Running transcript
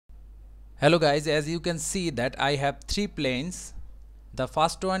Hello guys, as you can see that I have three planes. The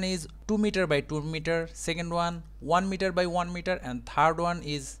first one is 2 meter by 2 meter, second one 1 meter by 1 meter, and third one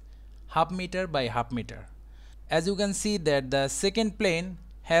is half meter by half meter. As you can see that the second plane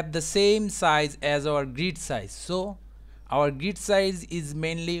have the same size as our grid size. So our grid size is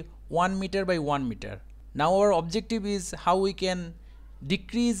mainly 1 meter by 1 meter. Now our objective is how we can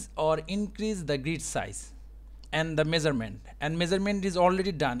decrease or increase the grid size and the measurement is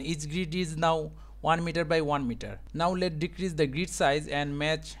already done. Each grid is now 1 meter by 1 meter. Now let's decrease the grid size and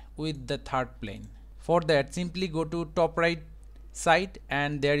match with the third plane. For that, simply go to top right side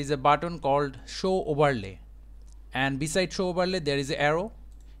and there is a button called show overlay, and beside show overlay there is an arrow.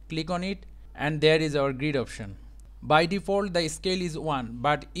 Click on it and there is our grid option. By default the scale is 1,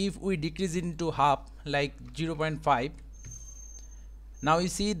 but if we decrease it into half like 0.5, now you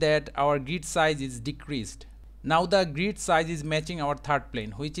see that our grid size is decreased. Now the grid size is matching our third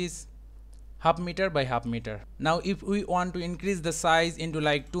plane, which is half meter by half meter. Now if we want to increase the size into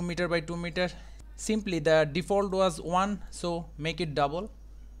like 2 meter by 2 meter, simply the default was 1, so make it double,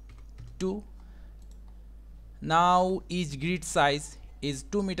 2. Now each grid size is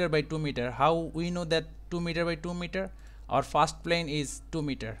 2 meter by 2 meter. How we know that 2 meter by 2 meter? Our first plane is 2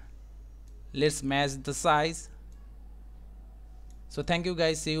 meter. Let's match the size. So thank you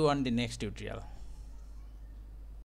guys, see you on the next tutorial.